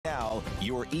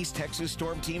Your East Texas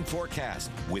Storm Team forecast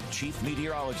with Chief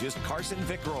Meteorologist Carson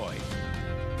Vickroy.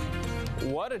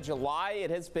 What a July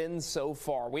it has been so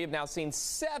far. We have now seen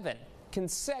 7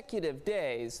 consecutive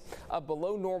days of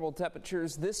below normal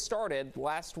temperatures. This started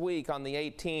last week on the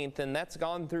 18th, and that's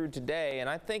gone through today, and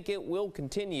I think it will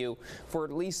continue for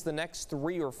at least the next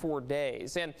 3 or 4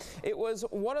 days. And it was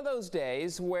one of those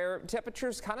days where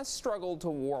temperatures kind of struggled to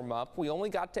warm up. We only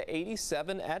got to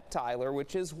 87 at Tyler,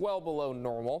 which is well below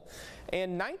normal,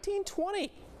 and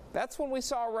 1920. That's when we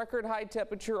saw a record high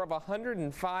temperature of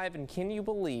 105, and can you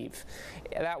believe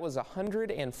that was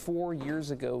 104 years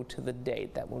ago to the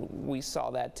date that when we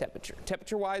saw that temperature.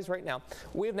 Temperature-wise right now,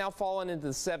 we have now fallen into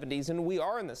the 70s, and we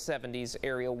are in the 70s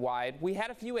area-wide. We had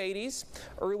a few 80s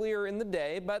earlier in the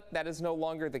day, but that is no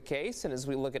longer the case, and as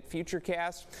we look at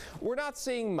Futurecast, we're not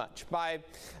seeing much. By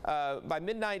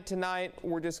midnight tonight,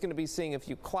 we're just going to be seeing a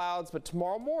few clouds, but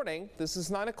tomorrow morning, this is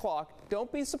 9 o'clock,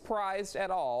 don't be surprised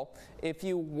at all if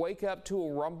you wake up to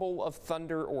a rumble of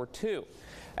thunder or two.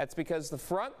 That's because the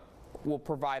front will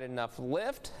provide enough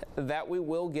lift that we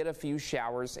will get a few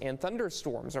showers and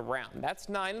thunderstorms around. That's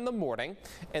 9 in the morning,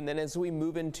 and then as we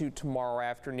move into tomorrow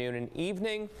afternoon and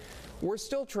evening, we're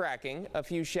still tracking a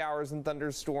few showers and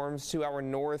thunderstorms to our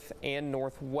north and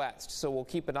northwest, so we'll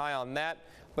keep an eye on that.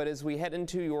 But as we head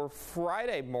into your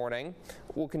Friday morning,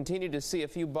 we'll continue to see a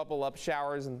few bubble up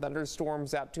showers and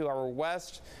thunderstorms out to our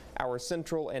west, our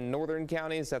central and northern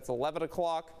counties. That's 11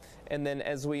 o'clock. And then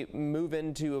as we move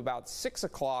into about 6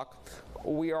 o'clock,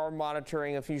 we are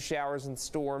monitoring a few showers and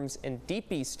storms in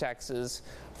deep East Texas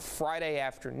Friday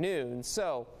afternoon.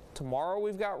 So tomorrow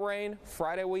we've got rain.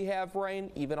 Friday we have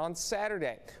rain. Even on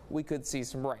Saturday, we could see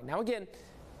some rain. Now again,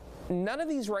 none of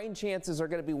these rain chances are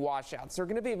going to be washouts. They're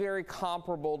going to be very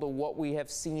comparable to what we have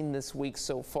seen this week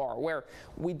so far, where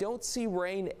we don't see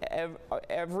rain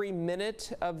every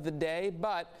minute of the day,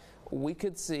 but we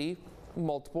could see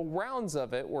multiple rounds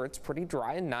of it where it's pretty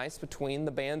dry and nice between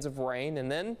the bands of rain,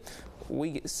 and then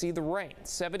we see the rain.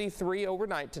 73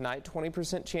 overnight tonight,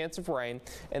 20% chance of rain.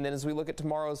 And then as we look at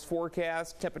tomorrow's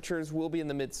forecast, temperatures will be in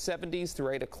the mid-70s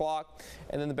through 8 o'clock,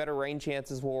 and then the better rain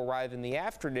chances will arrive in the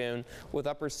afternoon with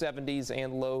upper 70s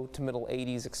and low to middle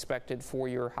 80s expected for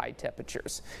your high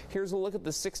temperatures. Here's a look at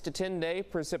the 6 to 10 day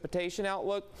precipitation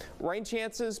outlook. Rain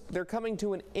chances, they're coming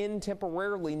to an end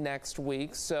temporarily next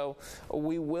week, so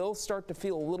we will start to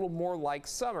feel a little more like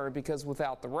summer because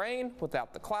without the rain,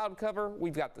 without the cloud cover,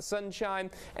 we've got the sunshine,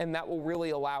 and that will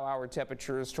really allow our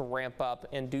temperatures to ramp up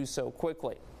and do so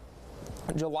quickly.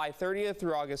 July 30th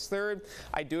through August 3rd,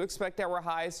 I do expect our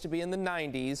highs to be in the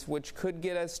 90s, which could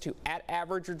get us to at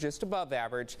average or just above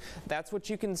average. That's what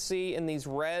you can see in these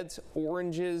reds,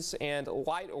 oranges, and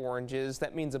light oranges.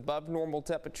 That means above normal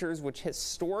temperatures, which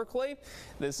historically,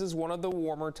 this is one of the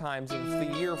warmer times of the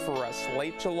year for us.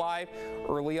 Late July,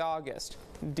 early August.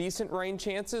 Decent rain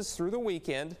chances through the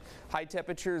weekend. High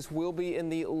temperatures will be in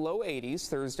the low 80s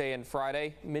Thursday and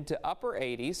Friday, mid to upper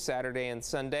 80s Saturday and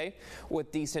Sunday,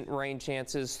 with decent rain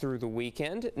chances through the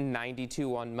weekend.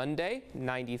 92 on Monday,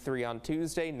 93 on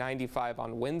Tuesday, 95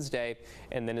 on Wednesday.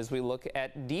 And then as we look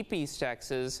at deep East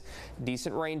Texas,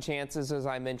 decent rain chances, as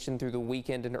I mentioned, through the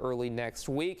weekend and early next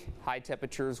week. High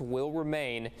temperatures will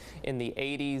remain in the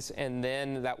 80s, and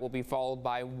then that will be followed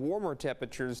by warmer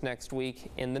temperatures next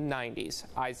week in the 90s.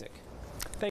 Isaac.